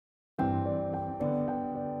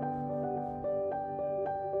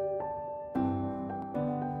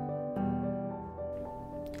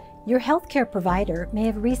Your healthcare provider may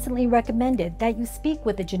have recently recommended that you speak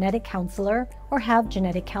with a genetic counselor or have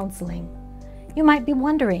genetic counseling. You might be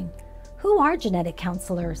wondering, who are genetic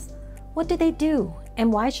counselors? What do they do?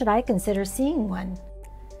 And why should I consider seeing one?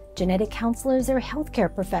 Genetic counselors are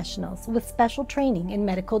healthcare professionals with special training in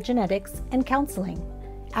medical genetics and counseling.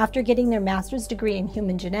 After getting their master's degree in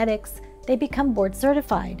human genetics, they become board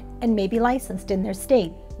certified and may be licensed in their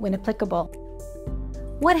state when applicable.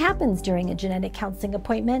 What happens during a genetic counseling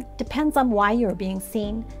appointment depends on why you are being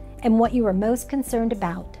seen and what you are most concerned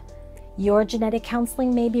about. Your genetic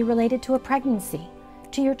counseling may be related to a pregnancy,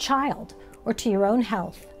 to your child, or to your own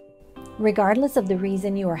health. Regardless of the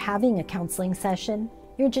reason you are having a counseling session,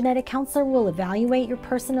 your genetic counselor will evaluate your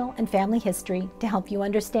personal and family history to help you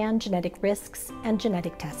understand genetic risks and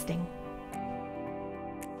genetic testing.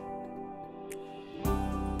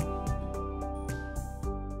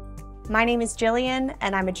 My name is Jillian,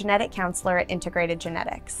 and I'm a genetic counselor at Integrated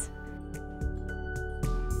Genetics.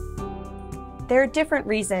 There are different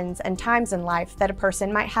reasons and times in life that a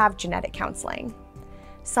person might have genetic counseling.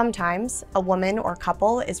 Sometimes, a woman or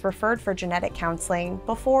couple is referred for genetic counseling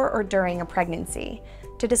before or during a pregnancy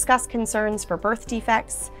to discuss concerns for birth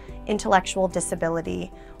defects, intellectual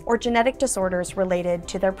disability, or genetic disorders related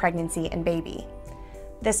to their pregnancy and baby.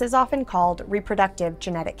 This is often called reproductive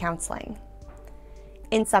genetic counseling.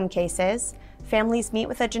 In some cases, families meet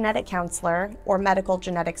with a genetic counselor or medical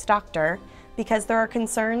genetics doctor because there are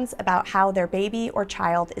concerns about how their baby or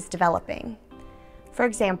child is developing. For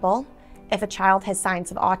example, if a child has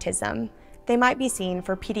signs of autism, they might be seen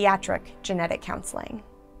for pediatric genetic counseling.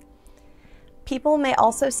 People may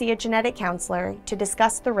also see a genetic counselor to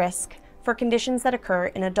discuss the risk for conditions that occur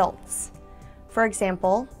in adults. For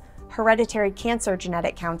example, hereditary cancer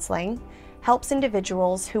genetic counseling helps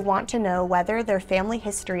individuals who want to know whether their family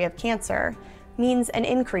history of cancer means an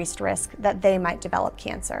increased risk that they might develop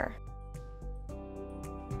cancer.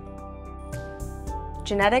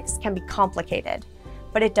 Genetics can be complicated,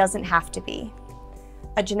 but it doesn't have to be.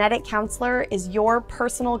 A genetic counselor is your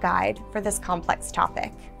personal guide for this complex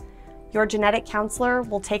topic. Your genetic counselor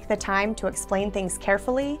will take the time to explain things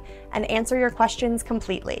carefully and answer your questions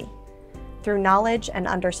completely. Through knowledge and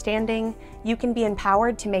understanding, you can be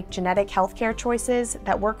empowered to make genetic healthcare choices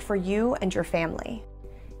that work for you and your family.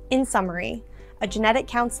 In summary, a genetic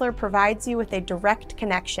counselor provides you with a direct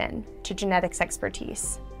connection to genetics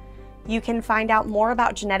expertise. You can find out more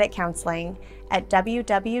about genetic counseling at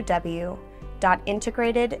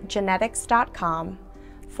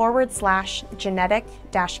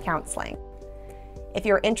www.integratedgenetics.com/genetic-counseling. If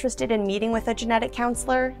you're interested in meeting with a genetic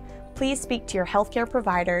counselor, please speak to your healthcare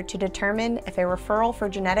provider to determine if a referral for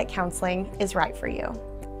genetic counseling is right for you.